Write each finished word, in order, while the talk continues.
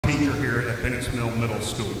teacher here at Bennett's Mill Middle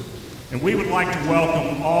School. And we would like to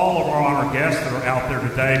welcome all of our honored guests that are out there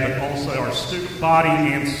today, but also our student body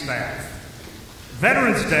and staff.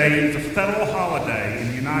 Veterans Day is a federal holiday in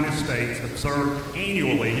the United States observed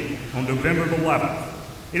annually on November the 11th.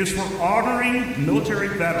 It is for honoring military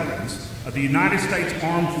veterans of the United States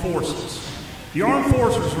Armed Forces. The Armed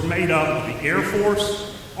Forces were made up of the Air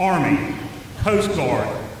Force, Army, Coast Guard,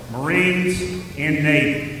 Marines, and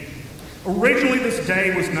Navy. Originally, this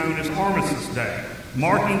day was known as Armistice Day,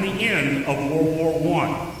 marking the end of World War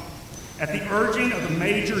I. At the urging of the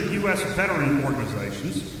major U.S. veteran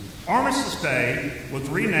organizations, Armistice Day was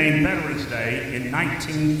renamed Veterans Day in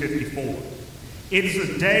 1954. It is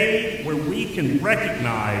a day where we can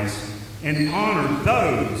recognize and honor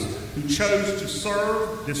those who chose to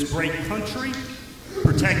serve this great country,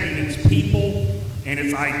 protecting its people and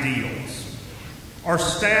its ideals. Our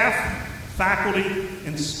staff, faculty,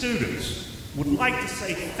 and students would like to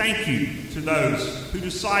say thank you to those who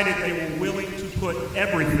decided they were willing to put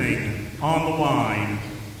everything on the line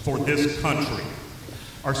for this country.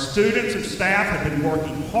 Our students and staff have been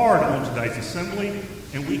working hard on today's assembly,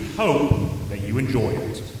 and we hope that you enjoy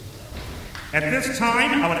it. At this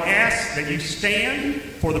time, I would ask that you stand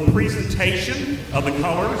for the presentation of the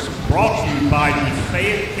colors brought to you by the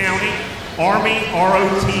Fayette County Army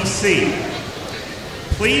ROTC.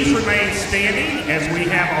 Please remain standing as we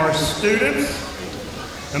have our students,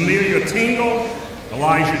 Amelia Tingle,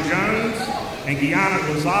 Elijah Jones, and Guyana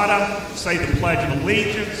Lozada, say the Pledge of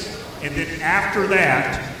Allegiance, and then after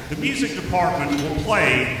that, the music department will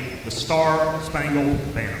play the Star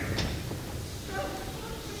Spangled Banner.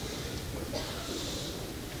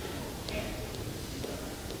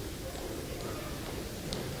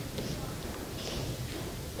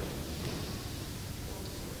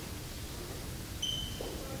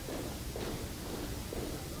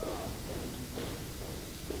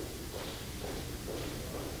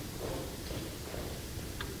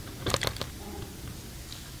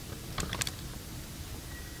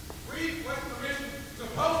 Request permission to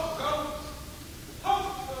post those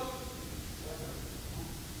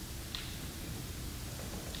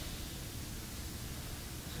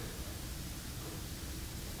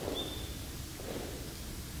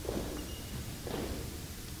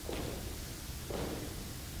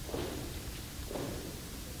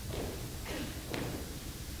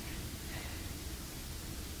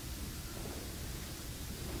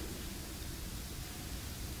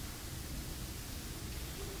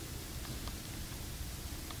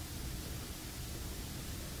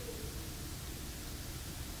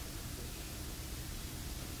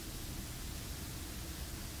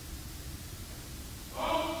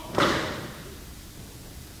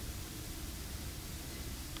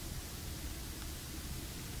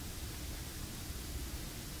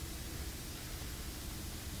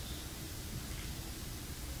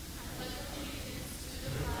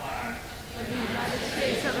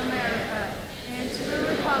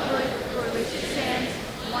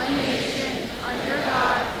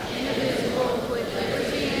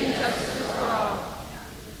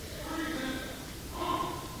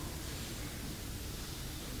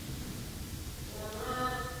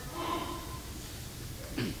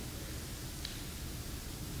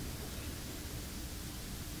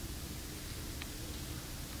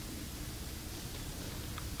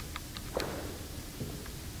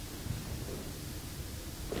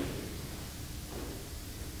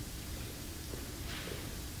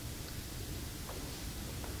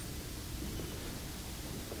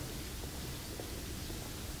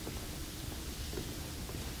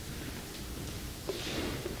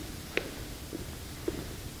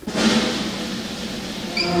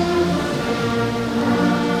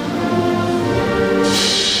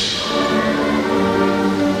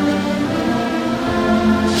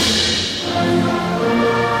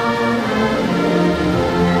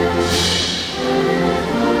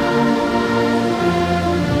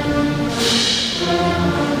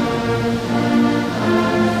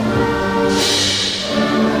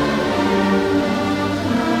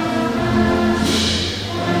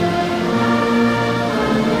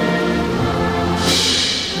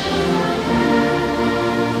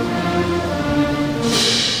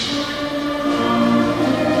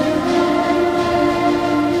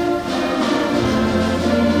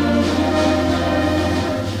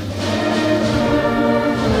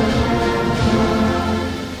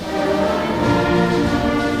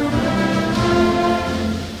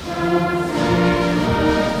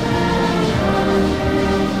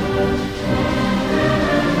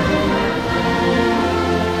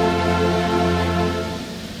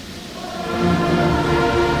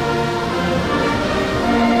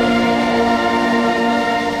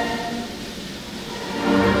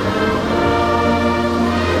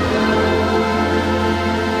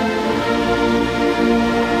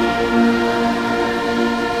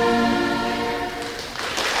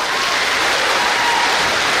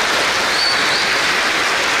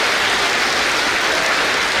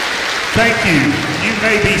Thank you. You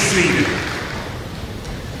may be seated.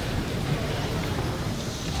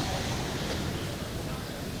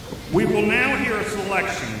 We will now hear a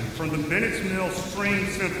selection from the Bennett's Mill String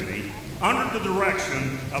Symphony under the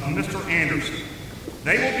direction of Mr. Anderson.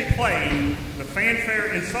 They will be playing the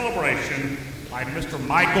fanfare and celebration by Mr.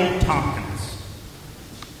 Michael Tompkins.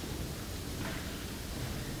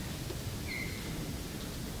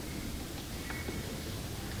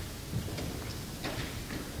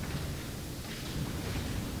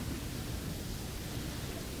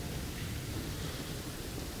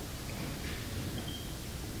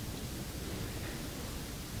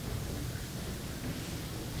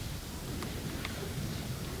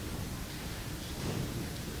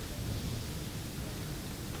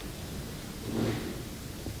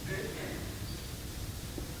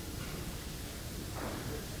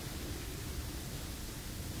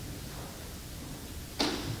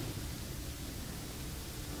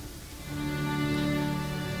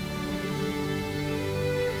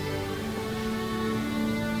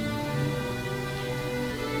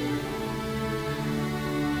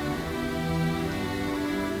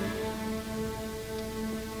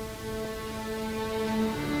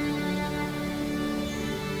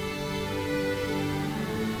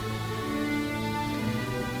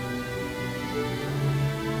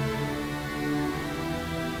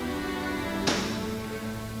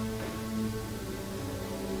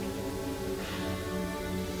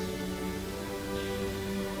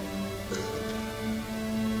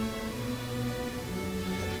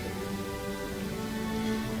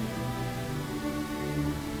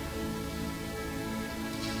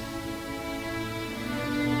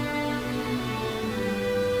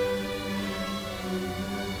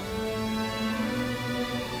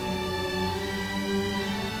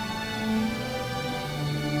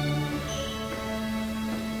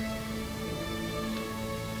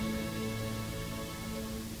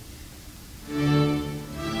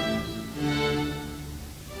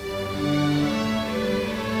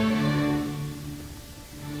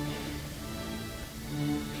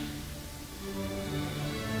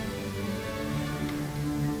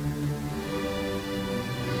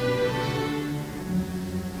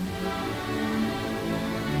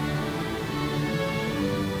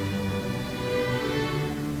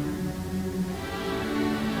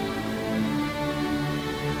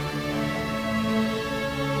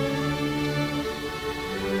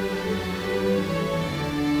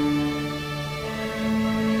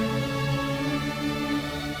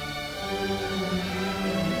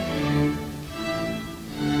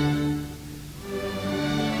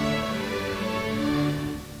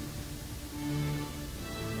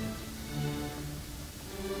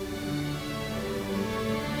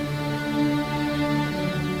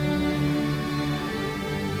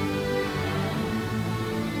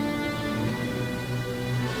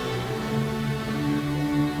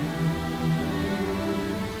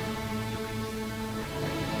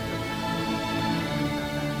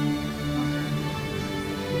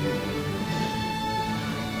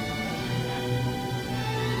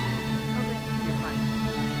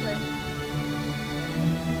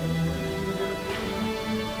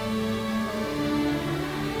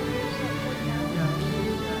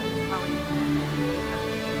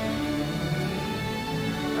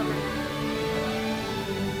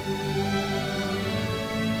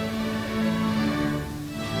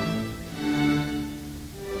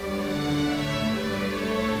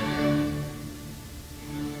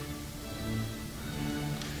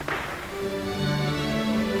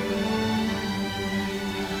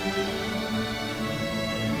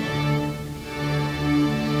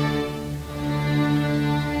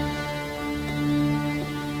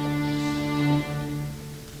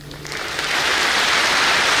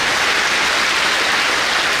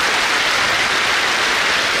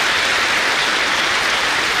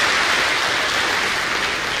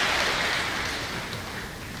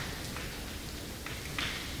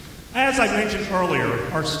 As I mentioned earlier,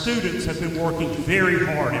 our students have been working very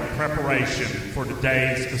hard in preparation for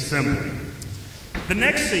today's assembly. The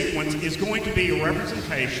next sequence is going to be a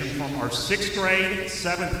representation from our 6th grade,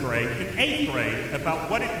 7th grade, and 8th grade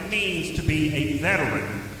about what it means to be a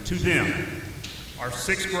veteran to them. Our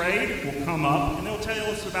 6th grade will come up and they'll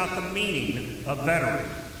tell us about the meaning of veteran.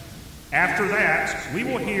 After that, we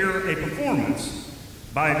will hear a performance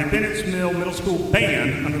by the Bennett's Mill Middle School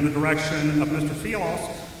Band under the direction of Mr.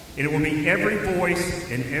 Fielos, and it will be Every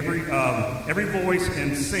Voice and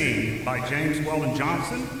Sing by James Weldon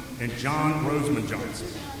Johnson and John Roseman Johnson.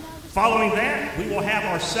 Following that, we will have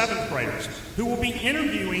our 7th graders who will be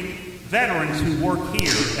interviewing veterans who work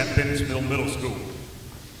here at Bennett's Mill Middle School.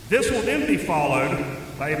 This will then be followed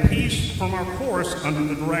by a piece from our chorus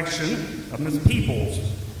under the direction of Ms. Peoples.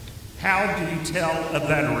 How do you tell a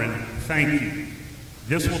veteran thank you?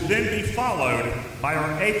 This will then be followed by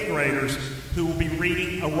our 8th graders who will be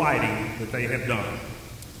reading a writing that they have done.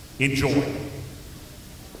 Enjoy.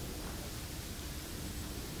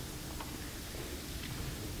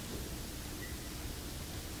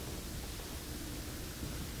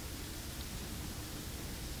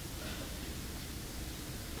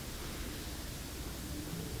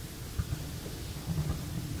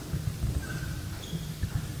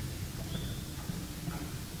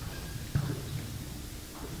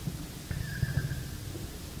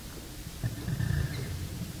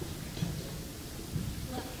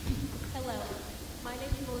 Hello, my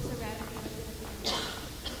name is Melissa Rafferty,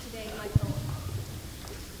 and today my poem.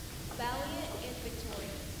 Valiant and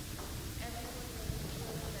victorious, everyone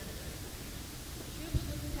knows troops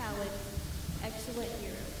with talent, excellent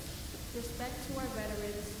heroes. Respect to our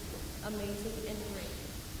veterans, amazing and great.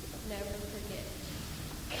 Never forget.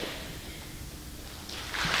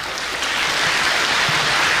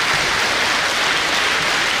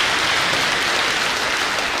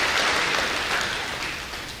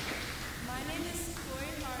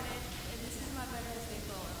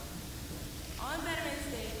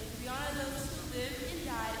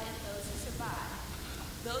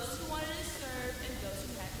 Those who wanted to serve and those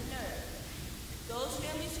who had the nerve. Those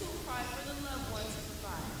families who cry for the loved ones who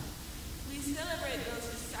provide. We celebrate those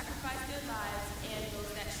who sacrifice their lives and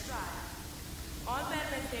those that strive. On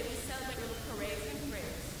Veterans Day, we celebrate with parades and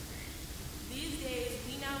prayers. These days,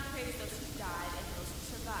 we now praise those who died and those who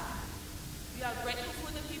survived. We are grateful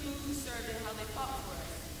for the people who served and how they fought for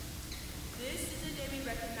us. This is the day we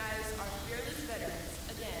recognize our fearless veterans.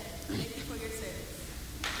 Again, thank you for your service.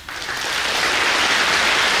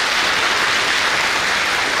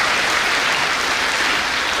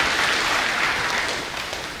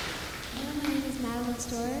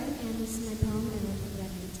 And this is my poem, I Love the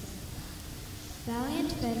Veterans Day.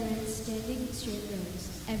 Valiant veterans standing in straight rows,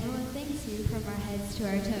 everyone thanks you from our heads to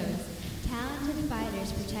our toes. Talented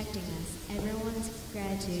fighters protecting us, everyone's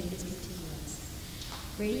gratitude is continuous.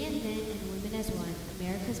 Radiant men and women as one,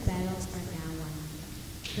 America's battles are now won.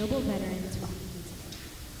 Noble veterans, we thank you today.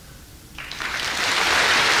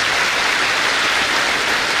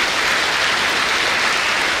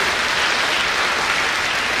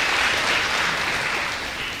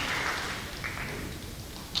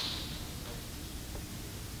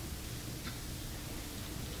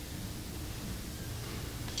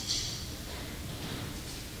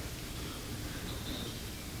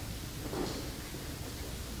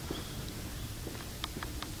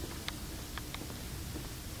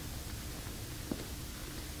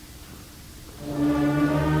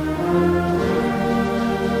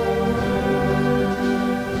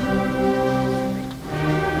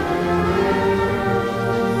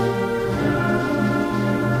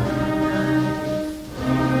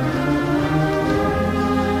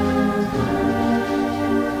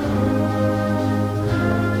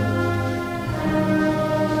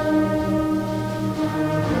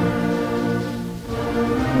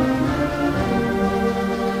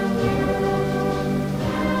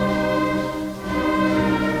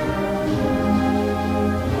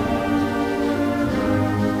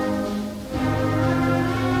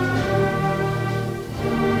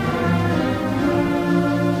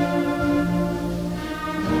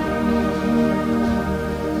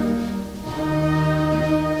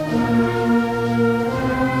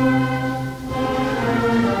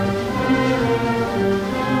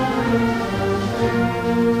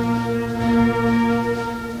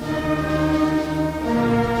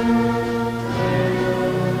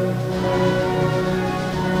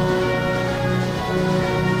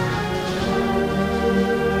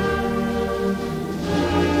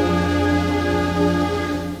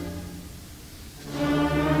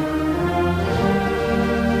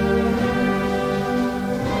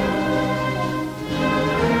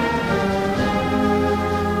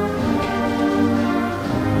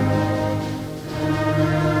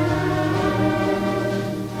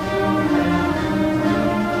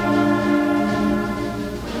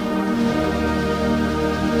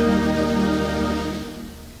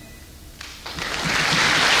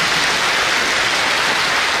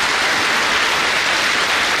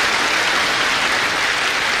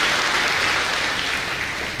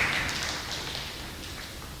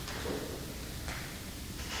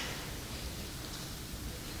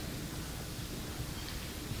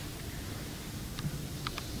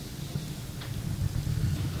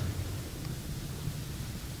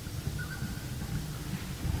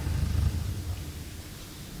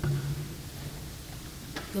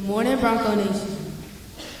 Good morning, Bronco Nation.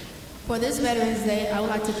 For this Veterans Day, I would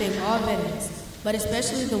like to thank all veterans, but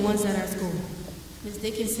especially the ones at our school. Ms.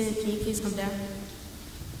 Dickinson, can you please come down?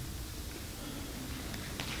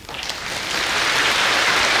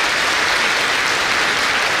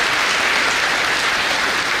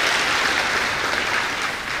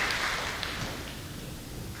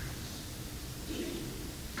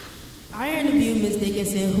 I interviewed Ms.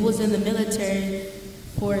 Dickinson, who was in the military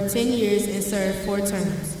for 10 years and served 4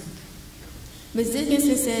 terms. Ms.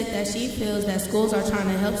 Dickinson said that she feels that schools are trying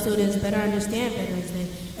to help students better understand Veterans Day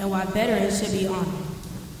and why veterans should be honored.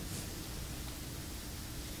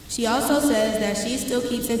 She also says that she still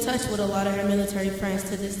keeps in touch with a lot of her military friends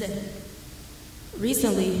to this day.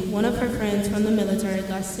 Recently, one of her friends from the military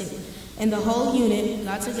got sick, and the whole unit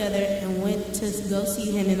got together and went to go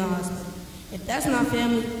see him in the hospital. If that's not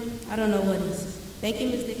family, I don't know what is. Thank you,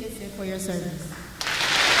 Ms. Dickinson, for your service.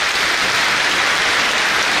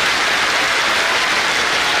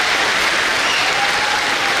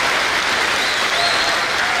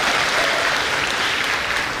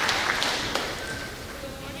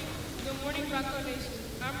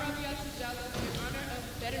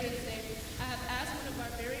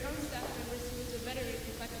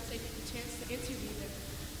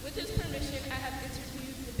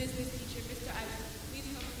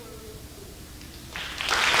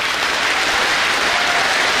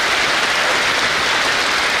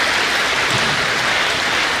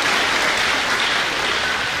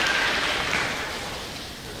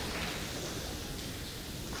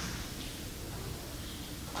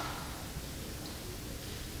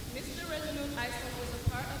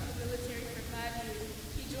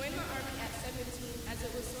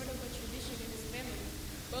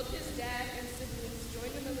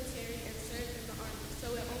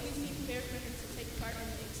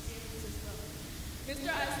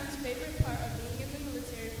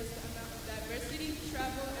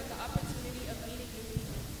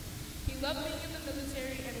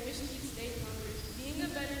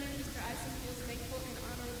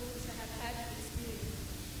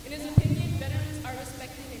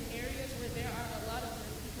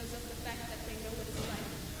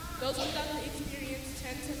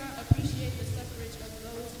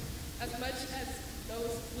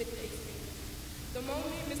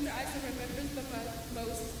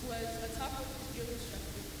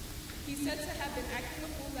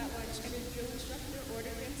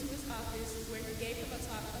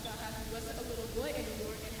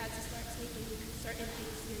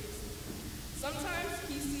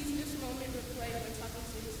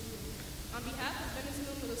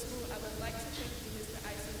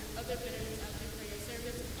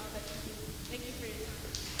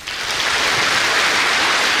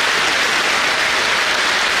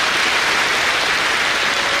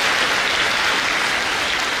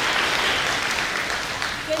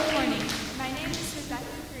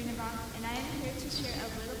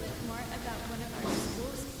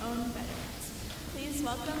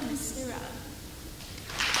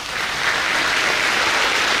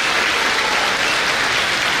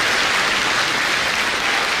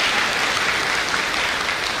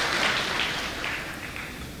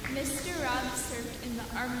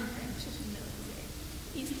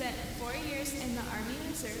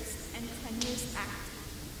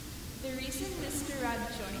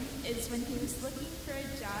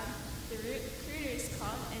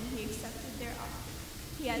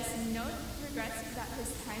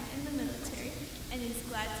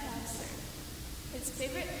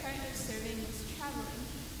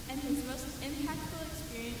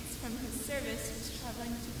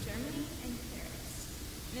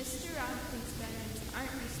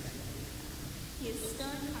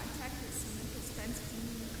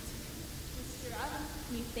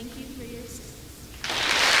 Thank you for your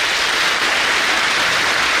service.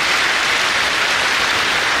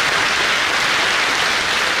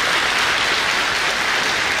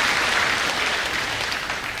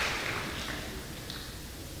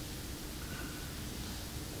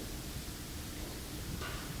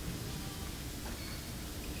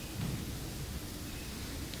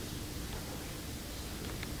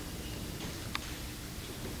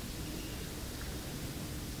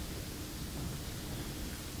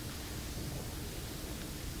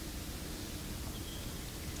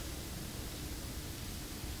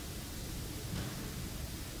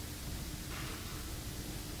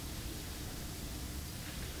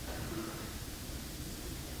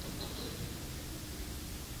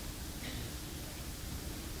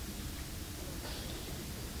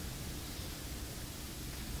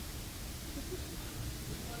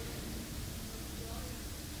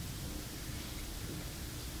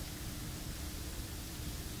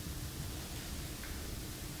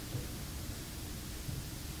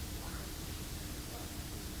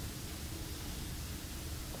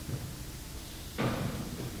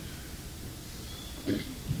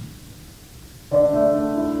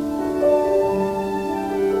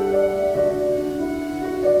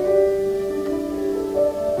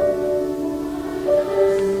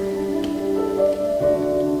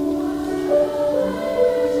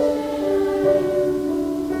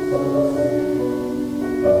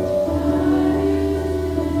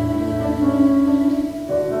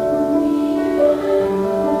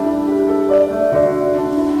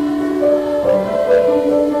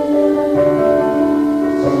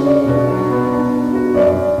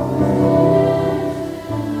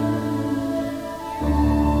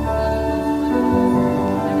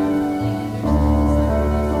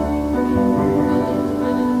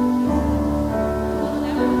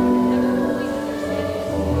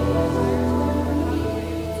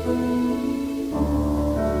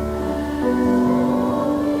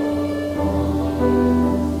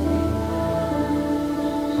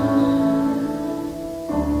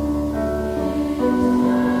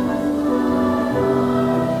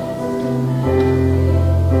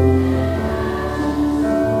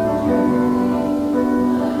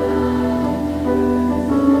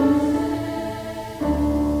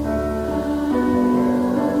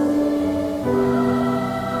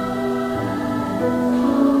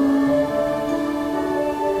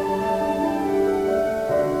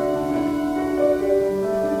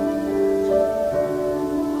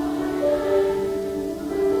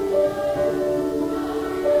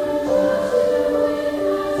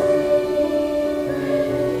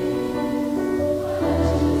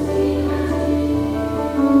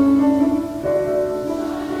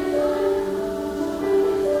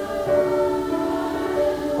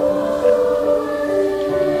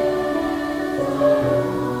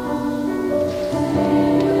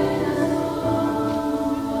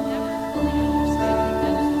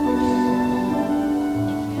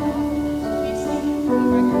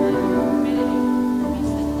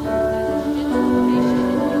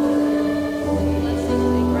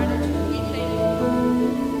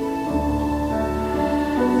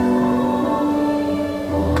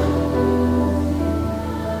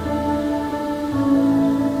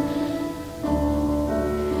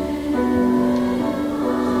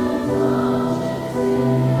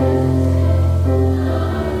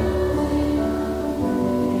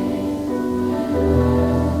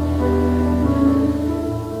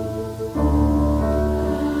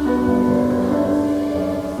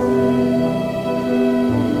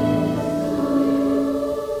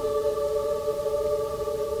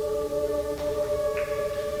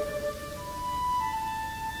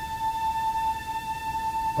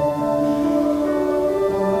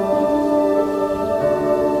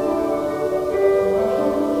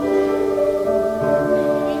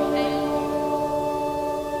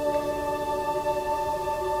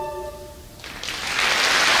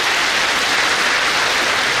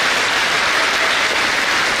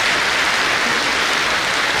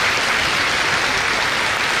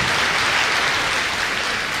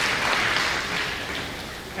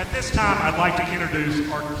 time, I'd like to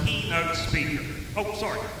introduce our keynote speaker. Oh,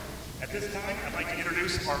 sorry. At this time, I'd like to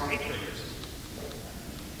introduce our 8th graders.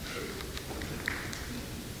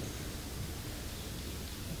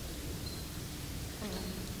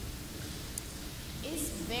 It's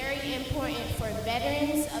very important for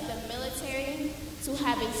veterans of the military to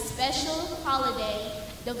have a special holiday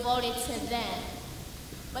devoted to them.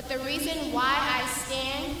 But the reason why I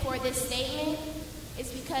stand for this statement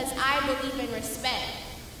is because I believe in respect.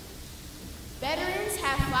 Veterans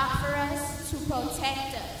have fought for us to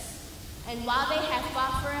protect us. And while they have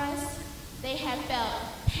fought for us, they have felt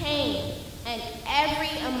pain and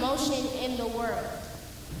every emotion in the world.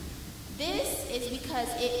 This is because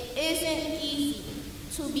it isn't easy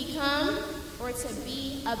to become or to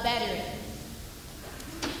be a veteran.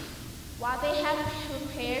 While they have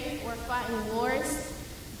prepared or fought in wars,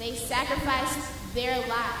 they sacrificed their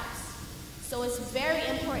lives. So it's very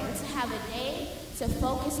important to have a day to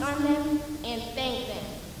focus on them and thank them.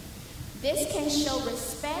 This can show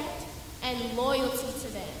respect and loyalty to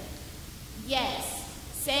them. Yes,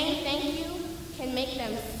 saying thank you can make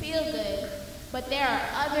them feel good, but there are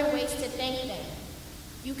other ways to thank them.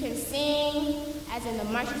 You can sing, as in the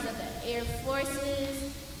marches of the Air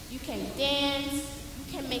Forces. You can dance,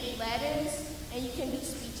 you can make letters, and you can do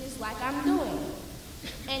speeches like I'm doing.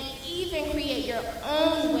 And even create your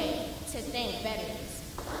own way to thank veterans.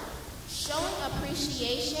 Showing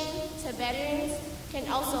appreciation to veterans can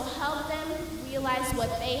also help them realize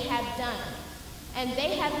what they have done. And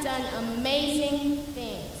they have done amazing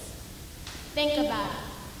things. Think about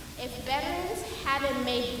it. If veterans hadn't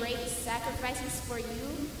made great sacrifices for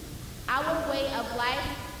you, our way of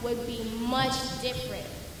life would be much different.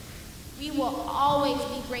 We will always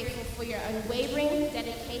be grateful for your unwavering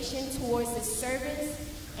dedication towards the service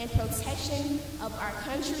and protection of our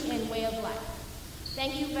country and way of life.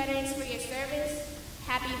 Thank you, veterans, for your service.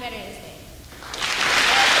 Happy Veterans Day.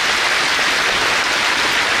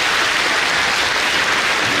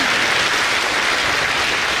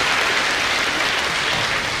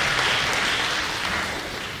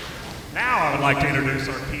 Now I would like to introduce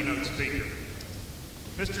our keynote speaker.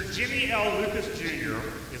 Mr. Jimmy L. Lucas Jr.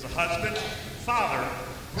 is a husband, father,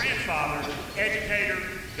 grandfather, educator,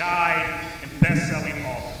 guide, and best-selling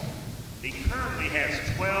author. He currently has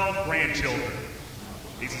 12 grandchildren.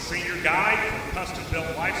 He's a senior guide for Custom Built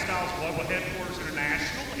Lifestyles Global Headquarters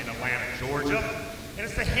International in Atlanta, Georgia, and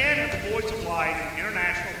is the head of the Boys of Life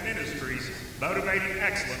International Ministries, motivating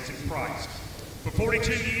excellence in Christ. For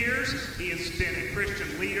 42 years, he has been a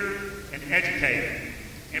Christian leader and educator.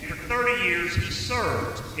 And for 30 years, he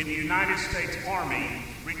served in the United States Army,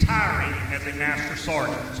 retiring as a Master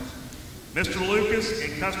Sergeant. Mr. Lucas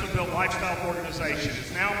in Custom Built Lifestyle Organization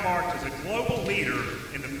is now marked as a global leader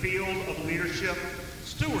in the field of leadership,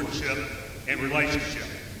 stewardship, and relationship.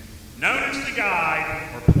 Known as the Guide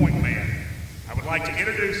or Point Man, I would like to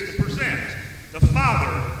introduce and present the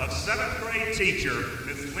father of 7th grade teacher,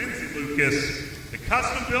 Ms. Lindsay Lucas, the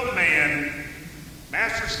Custom Built Man,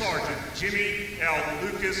 Master Sergeant Jimmy L.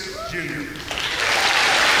 Lucas, Jr.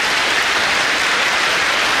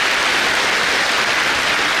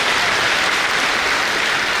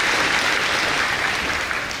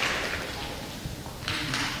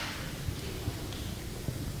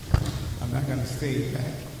 I'm not going to stay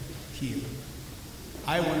back here.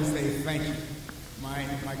 I want to say thank you.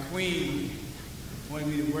 My queen wanted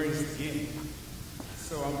me to wear this again,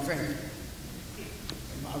 so I'm thankful.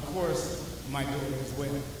 And of course, my daughter as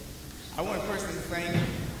well. I want to personally thank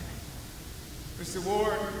Mr.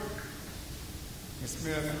 Ward, Ms.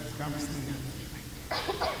 Smith, Ms. Congressman.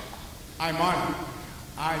 I'm honored.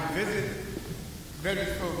 I visit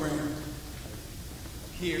Veterans Program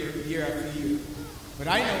here year after year. But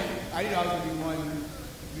I didn't know I was going to be one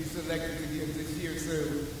to be selected to give this year, so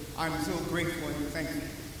I'm so grateful and thankful.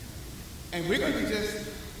 And we're going to just,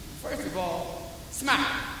 first of all, smile.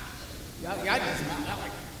 Y'all just smile. I like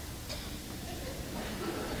it.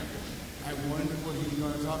 I wonder what he's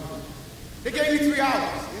going to talk about. They gave me 3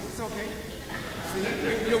 hours. It's okay.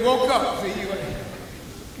 See, you woke up. See,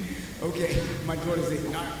 okay, my daughter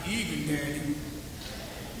said, not even, Daddy.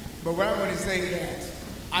 But what I want to say is that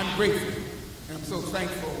I'm grateful and I'm so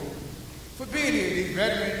thankful for being here, these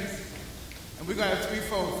veterans. And we're going to have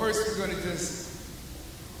threefold. First, we're going to just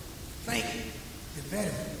thank the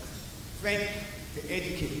veterans, thank the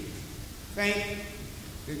educators, thank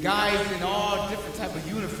the guys in all different type of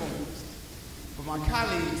uniforms. For my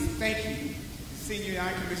colleagues, thank you. The senior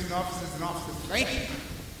non-commissioned officers and officers, thank you.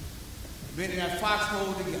 Being in that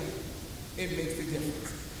foxhole together, it makes a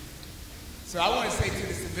difference. So I want to say to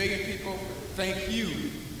the civilian people, thank you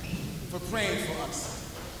for praying for us.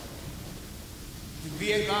 The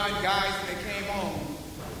Vietnam guys, when they came home,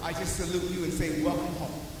 I just salute you and say, welcome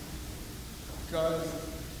home. Because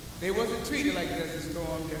they wasn't treated like Desert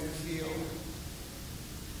Storm, Desert Shield,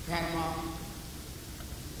 Panama.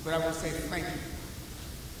 But I will say thank you.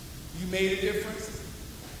 You made a difference,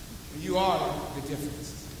 and you are the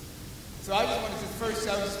difference. So I just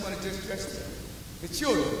want to just address the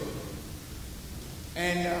children.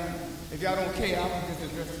 And if y'all don't care, I'll just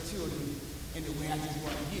address the children in the way I just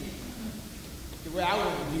want to hear it. The way I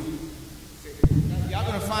want to do it. Y'all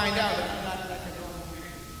going to find out that I'm not like a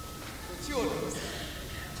the children.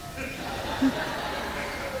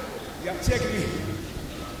 Y'all check me.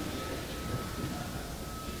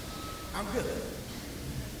 I'm good.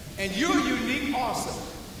 And you're unique also.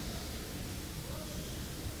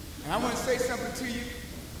 And I want to say something to you.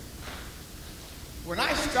 When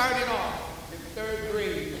I started off in 3rd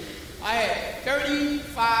grade, I had 32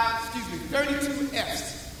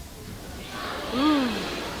 F's,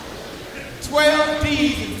 12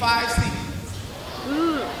 D's, and 5 C's.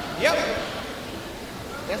 Yep.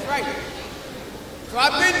 That's right. So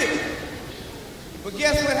I've been there. But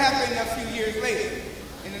guess what happened a few years later?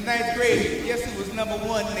 In the 9th grade, guess who was #1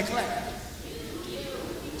 in the class?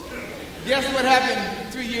 Guess what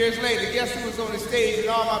happened 3 years later? Guess who was on the stage and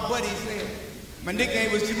all my buddies said, my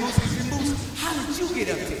nickname was Jamoose. Jamoose, how did you get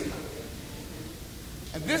up there?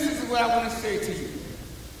 And this is what I want to say to you.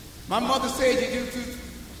 My mother said you do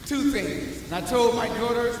two things. And I told my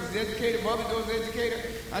daughter, she's an educator, mother was an educator.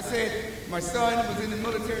 I said, my son was in the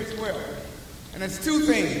military as well. And it's 2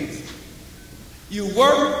 things. You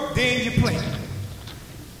work, then you play.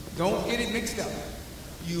 Don't get it mixed up.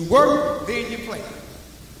 You work, then you play.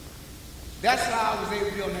 That's how I was able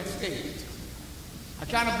to be on that stage. I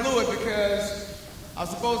kind of blew it because I was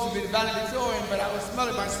supposed to be the valedictorian, but I was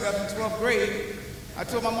smelling myself in 12th grade. I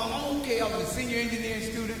told my mom, okay, I was a senior engineering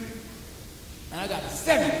student, and I got a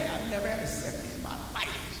 70. I've never had a 70 in my life.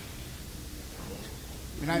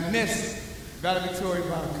 And I missed valedictorian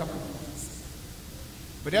by a couple of months.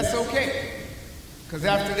 But that's okay, because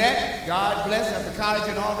after that, God bless, after college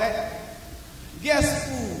and all that, guess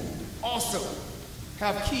who also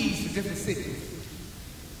have keys to different cities?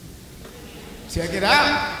 Check it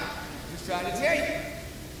out. Just trying to tell you.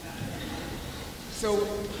 So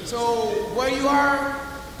where you are,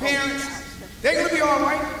 parents, they're going to be all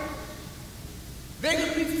right. They're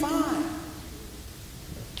going to be fine.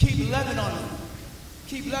 Keep loving on them.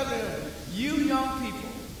 Keep loving them. You young people,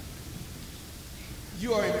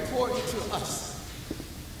 you are important to us.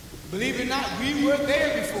 Believe it or not, we were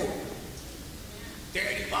there before.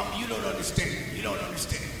 Daddy, Mama, you don't understand. You don't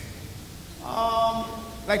understand.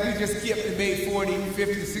 Like we just skipped and made 40,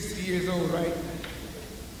 50, 60 years old, right?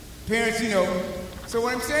 Parents, you know. So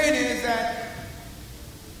what I'm saying is that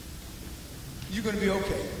you're going to be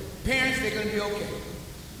okay. Parents, they're going to be okay.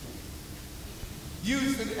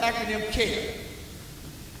 Use the acronym CARE.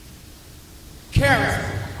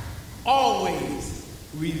 Character. Always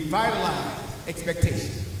revitalize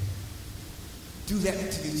expectation. Do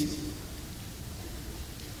that to your children.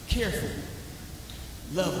 Careful.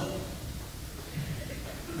 Love them.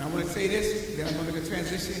 And I want to say this, then I'm going to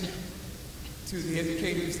transition to the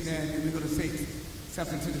educators, and then we're going to say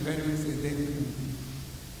something to the veterans, and then we're going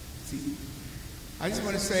to see. I just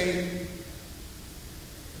want to say,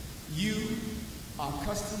 you are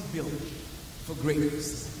custom built for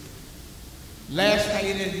greatness. Last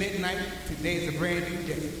night at midnight, today is a brand new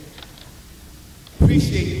day.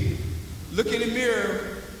 Appreciate it. Look in the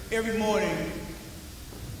mirror every morning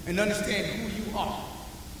and understand who you are.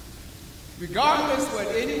 Regardless of what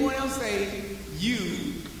anyone else say,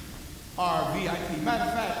 you are VIP. Matter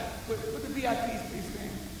of fact, put the VIPs, please, man.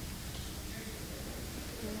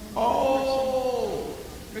 Oh,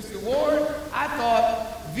 Mr. Ward, I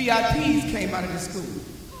thought VIPs came out of this school.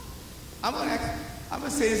 I'm gonna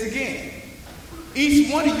say this again.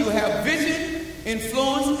 Each one of you have vision,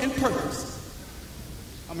 influence, and purpose.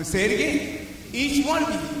 I'm gonna say it again. Each one of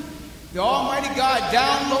you, the Almighty God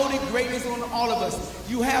downloaded greatness on all of us.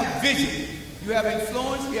 You have vision, you have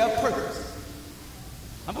influence, you have purpose.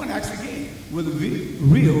 I'm going to ask again, will the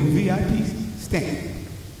real VIPs stand?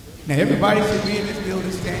 Now everybody should be in this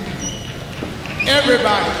building standing.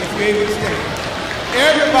 Everybody is able to stand.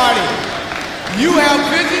 Everybody. You have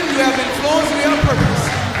vision, you have influence, and you have purpose.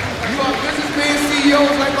 You are businessmen,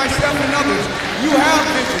 CEOs like myself and others. You have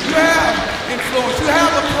vision, you have influence, you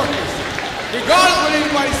have a purpose. Regardless of what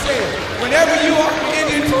anybody says, whenever you are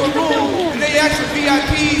into a room and they ask for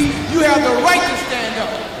VIPs, you have the right to stand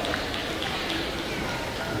up.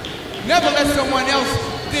 Never let someone else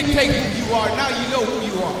dictate who you are. Now you know who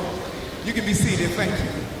you are. You can be seated. Thank you.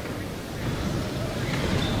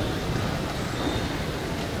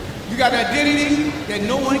 You got an identity that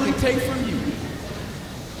no one can take from you.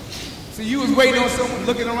 So you was waiting on someone,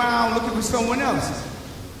 looking around, looking for someone else.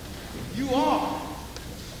 You are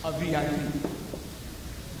a VIP.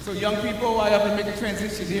 So young people, I have to make a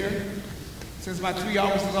transition here since my 3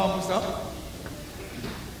 hours is almost up.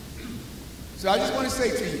 So I just want to say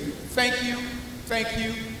to you, thank you, thank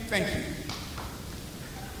you, thank you.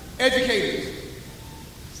 Educators,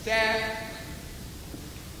 staff,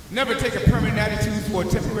 never take a permanent attitude for a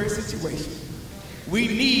temporary situation. We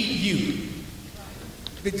need you.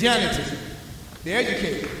 The janitors, the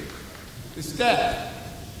educators, the staff,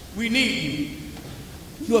 we need you.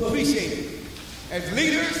 You appreciate it. As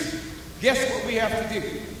leaders, guess what we have to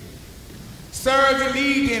do? Serve to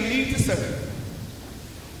lead and lead to serve.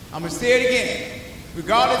 I'm going to say it again.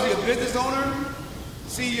 Regardless if you're a business owner,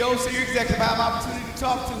 CEO, senior executive, I have an opportunity to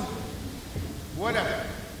talk to, whatever.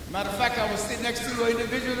 Matter of fact, I was sitting next to an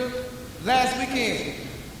individual last weekend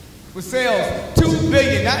with sales $2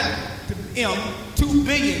 billion, not to M, $2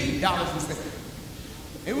 billion in sales.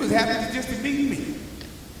 It was happy just to meet me.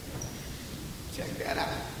 Check that out.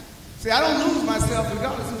 See, I don't lose myself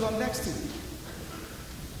regardless of who I'm next to.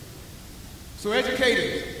 So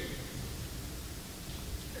educators,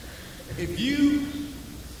 if you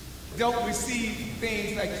don't receive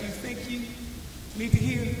things like you think you need to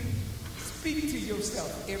hear, speak to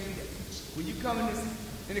yourself every day. When you come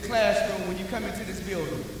in the classroom, when you come into this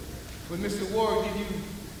building, when Mr. Ward gives you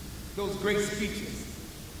those great speeches,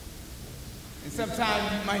 and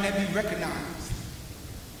sometimes you might not be recognized,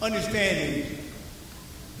 understanding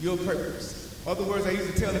your purpose. In other words, I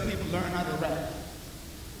used to tell the people, learn how to rap.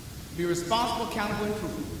 Be responsible, accountable, and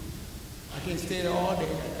prudent. I can't stay there all day.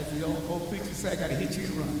 As the old preacher said, I got to hit you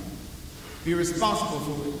and run. Be responsible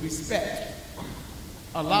for it. Respect.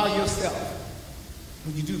 Allow yourself,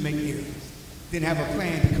 when you do make errors, then have a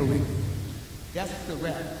plan to correct it. That's the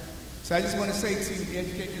rap. So I just want to say to the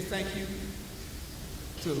educators, thank you.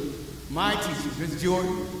 To my teachers, Ms.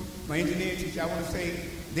 Jordan, my engineering teacher, I want to say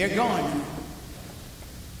they're gone now.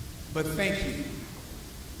 But thank you.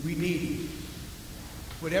 We need you.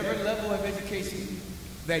 Whatever level of education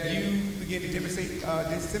that you begin to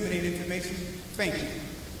disseminate information, thank you.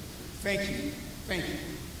 Thank you. Thank you.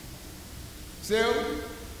 So,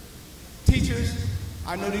 teachers,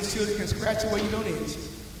 I know these children can scratch away you don't itch.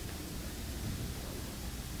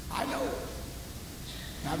 I know.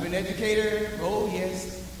 I've been an educator, oh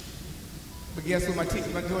yes. But guess what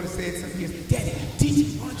my daughter said something yesterday? Daddy,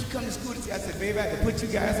 teacher, why don't you come to school today? I said, baby, I have to put you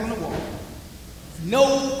guys on the wall.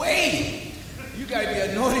 No way! You gotta be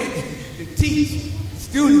anointed to teach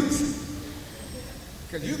students.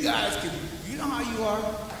 Because you guys can, you know how you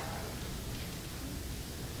are.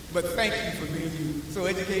 But thank you for being you. So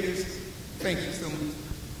educators, thank you so much.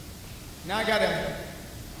 Now I got my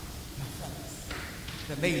fellas,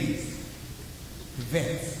 the ladies, the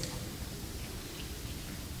vets,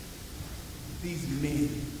 these men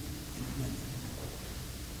and women.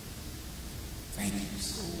 Thank you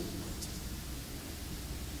so much.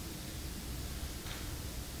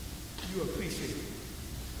 You appreciate it.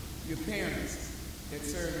 Your parents that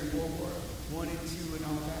served in World War I and II and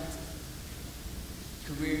all that.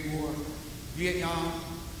 Korean War, Vietnam.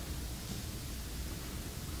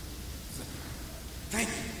 So, thank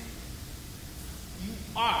you. You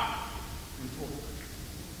are important.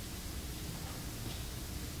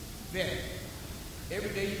 Then, every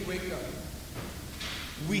day you wake up,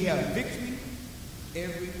 we have victory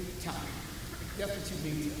every time. That's what you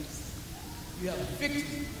mean to us. You have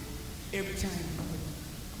victory every time you wake up.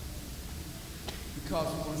 Because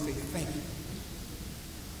we want to say thank you.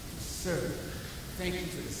 Serve. Thank you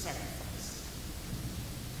for the sacrifice.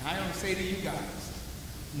 And I want to say to you guys,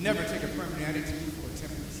 never take a permanent attitude for a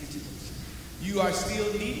temporary situation. You are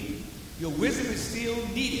still needed. Your wisdom is still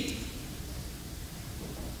needed.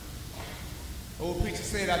 Old preacher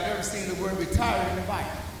said, I've never seen the word retire in the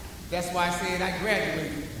Bible. That's why I said I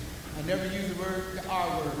graduated. I never use the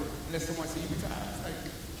R word, unless someone says you retire. It's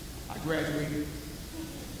like, I graduated.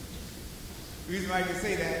 The reason why I can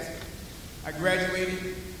say that, I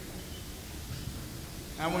graduated.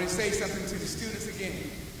 I want to say something to the students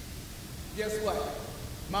again. Guess what?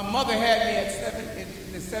 My mother had me at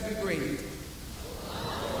in the 7th grade.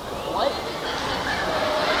 What?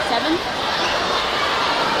 7?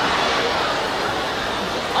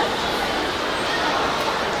 What?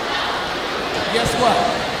 Guess what?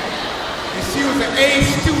 And she was an A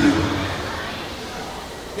student.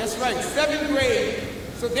 That's right, 7th grade.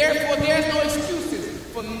 So therefore, there's no excuses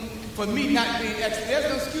for me not being excellent. There's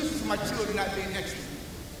no excuses for my children not being excellent.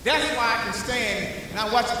 That's why I can stand and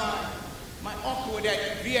I watch my uncle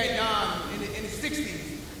at Vietnam in the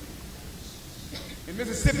 60s. in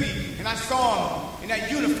Mississippi, and I saw him in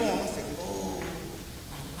that uniform. I said, oh,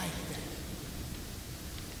 I like that.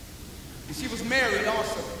 And she was married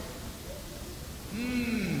also.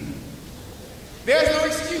 There's no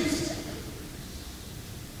excuse.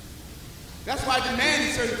 That's why I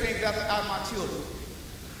demanded certain things out of my children.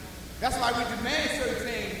 That's why we demand certain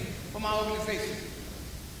things from our organization.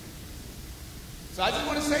 So I just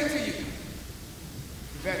want to say to you,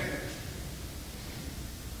 veterans,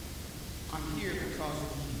 I'm here because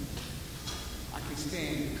of you. I can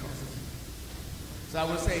stand because of you. So I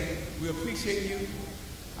want to say we appreciate you.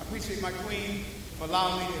 I appreciate my queen for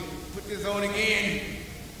allowing me to put this on again.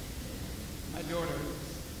 My daughter.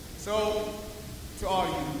 So, to all of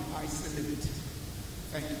you, I salute.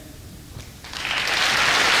 Thank you.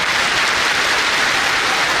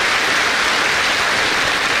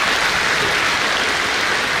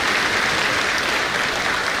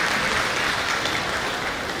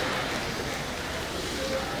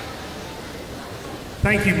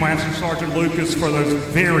 Thank you, Master Sergeant Lucas, for those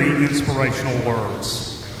very inspirational words.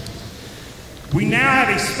 We now have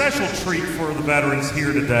a special treat for the veterans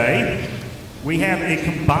here today. We have a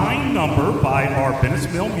combined number by our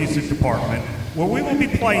Bennetts Mill Music Department where we will be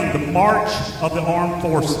playing the March of the Armed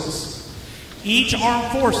Forces. Each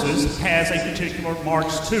Armed Forces has a particular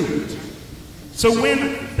march to it. So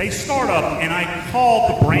when they start up and I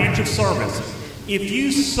call the branch of service, if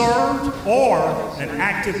you served or an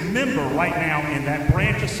active member right now in that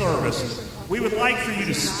branch of service, we would like for you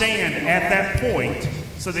to stand at that point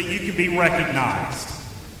so that you can be recognized.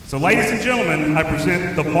 So ladies and gentlemen, I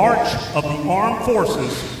present the March of the Armed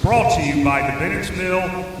Forces brought to you by the Bennetts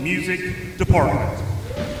Mill Music Department.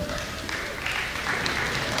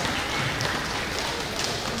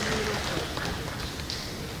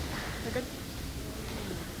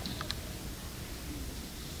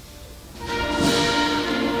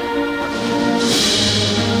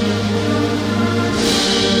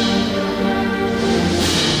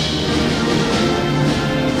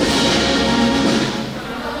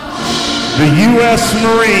 The U.S.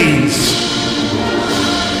 Marines.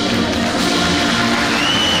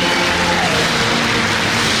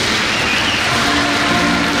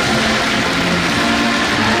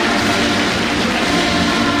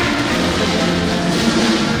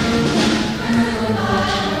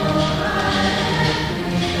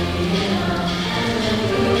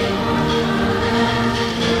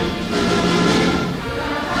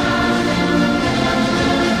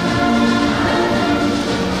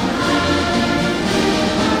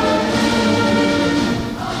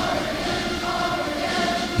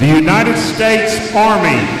 The United States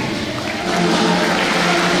Army.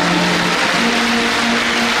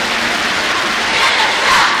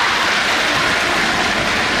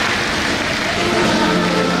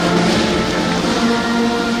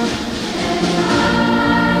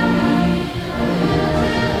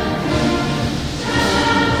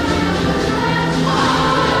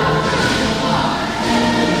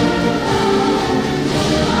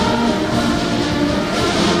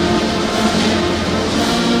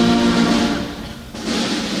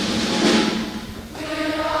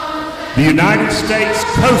 The United States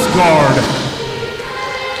Coast Guard.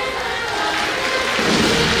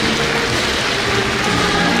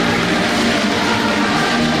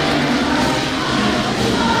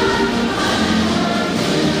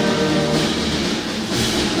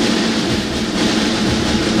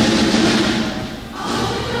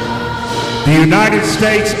 The United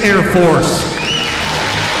States Air Force.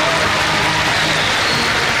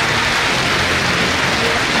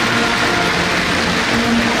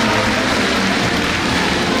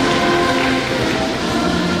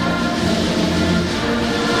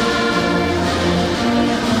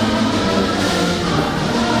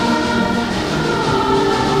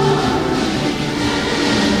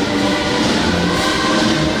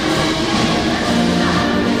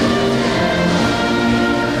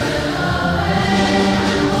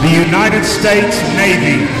 The United States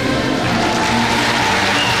Navy.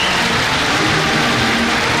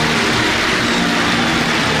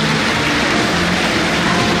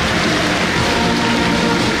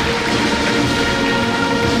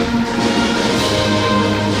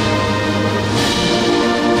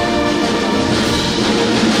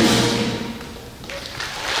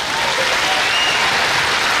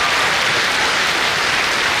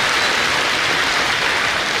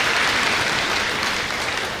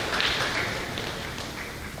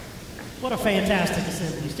 What a fantastic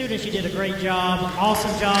assembly. Students, you did a great job.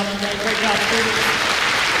 Awesome job today. Great job, students.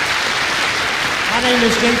 My name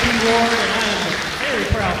is J.P. Ward, and I am a very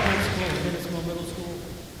proud principal of Bennetts Mill Middle School.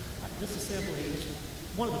 This assembly is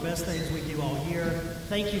one of the best things we do all year.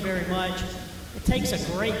 Thank you very much. It takes a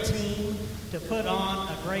great team to put on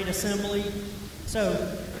a great assembly. So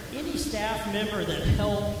any staff member that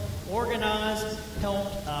helped organize,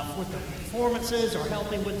 helped with the performances, or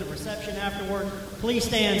helping with the reception afterward, please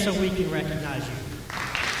stand so we can recognize you.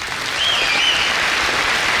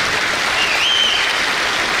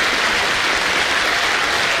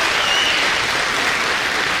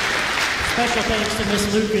 Special thanks to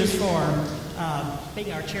Ms. Lucas for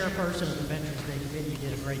being our chairperson of the Veterans Day Committee. You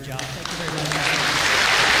did a great job. Thank you very much.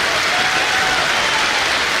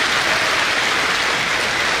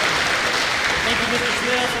 Thank you, Mr.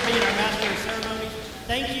 Smith, for being our Master of Ceremonies.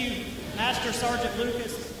 Thank you, Master Sergeant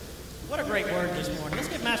Lucas. What a great word this morning. Let's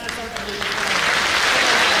give Master Sergeant Lucas a round.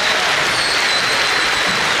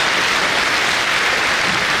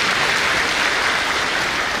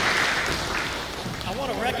 I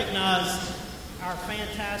want to recognize our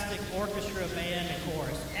fantastic orchestra, band, and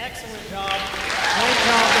chorus. Excellent job. Great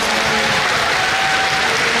job this morning.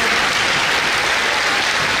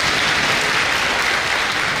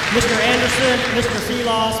 Mr. Anderson, Mr.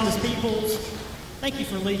 Seeloss, Ms. Peoples, thank you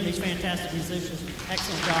for leading these fantastic musicians.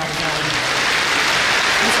 Excellent job as always.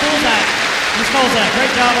 Ms. Colzak,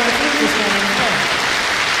 great job on the flute this morning as well.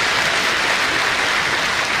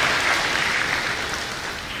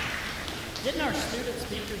 Didn't our student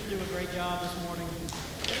speakers do a great job this morning?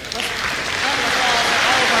 Let's round of applause for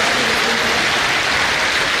all of our student speakers.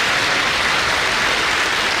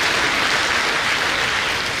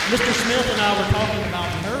 Mr. Smith and I were talking about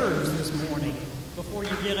nerves this morning before you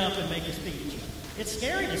get up and make a speech. It's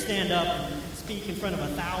scary to stand up and speak in front of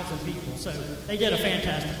 1,000 people, so they did a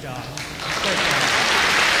fantastic job. Great job.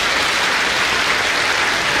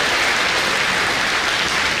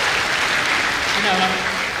 You know,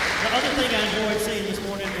 the other thing I enjoyed seeing this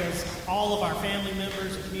morning is all of our family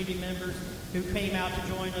members and community members who came out to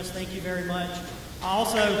join us. Thank you very much.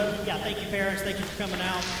 Thank you, parents. Thank you for coming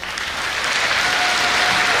out.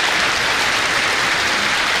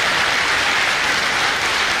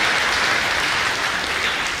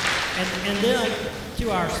 And then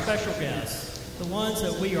to our special guests, the ones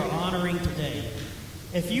that we are honoring today.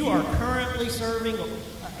 If you are currently serving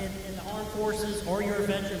in the armed forces or you're a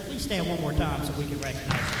veteran, please stand one more time so we can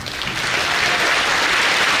recognize you.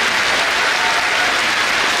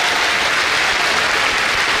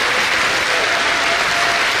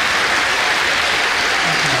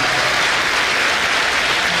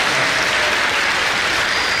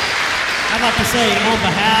 I'd like to say on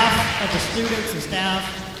behalf of the students and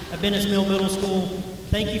staff at Bennetts Mill Middle School,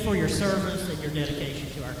 thank you for your service and your dedication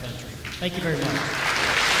to our country. Thank you very much.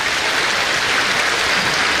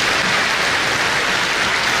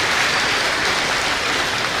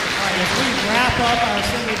 All right, as we wrap up our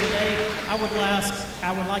assembly today,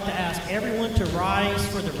 I would like to ask everyone to rise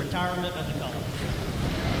for the retirement of the colors.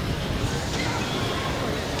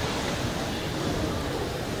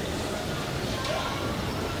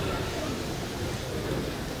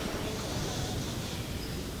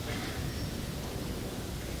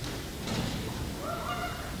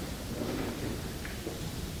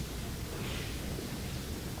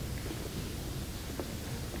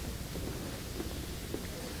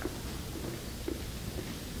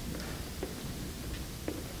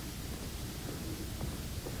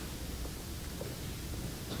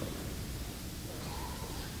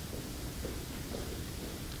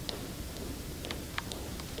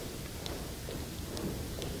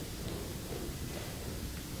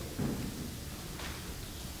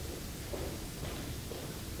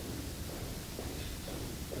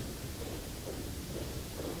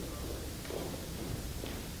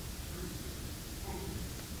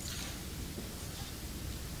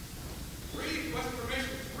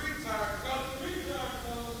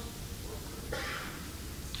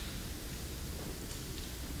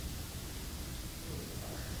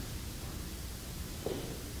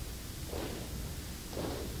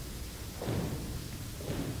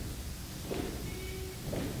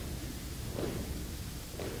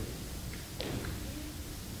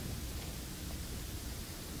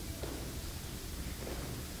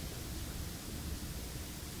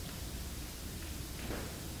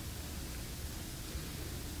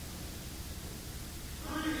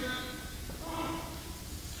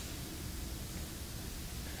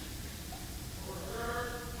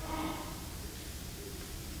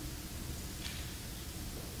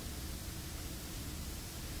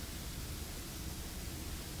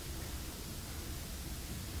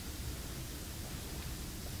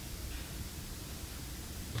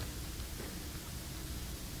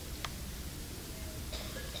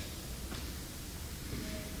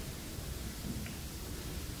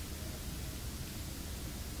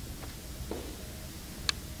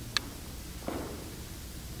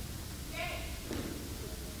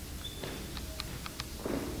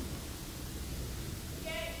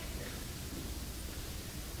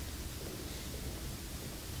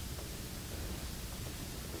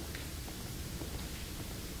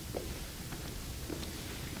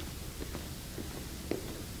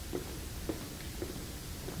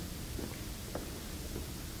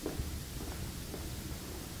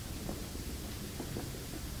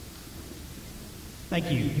 Thank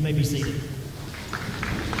you. You may be seated.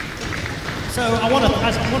 So I want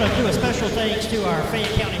to do a special thanks to our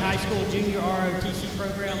Fayette County High School Junior ROTC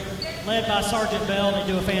program, led by Sergeant Bell. They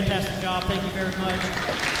do a fantastic job. Thank you very much.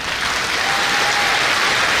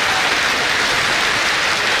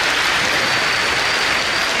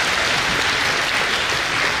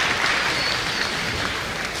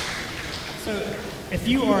 So if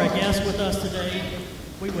you are a guest with us today,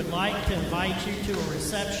 we would like to invite you to a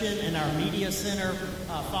reception in our media center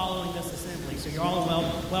following this assembly. So you're all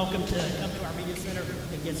welcome to come to our media center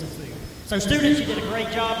and get some food. So students, you did a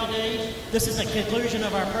great job today. This is the conclusion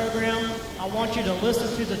of our program. I want you to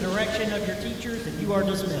listen to the direction of your teachers, and you are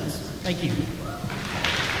dismissed. Thank you.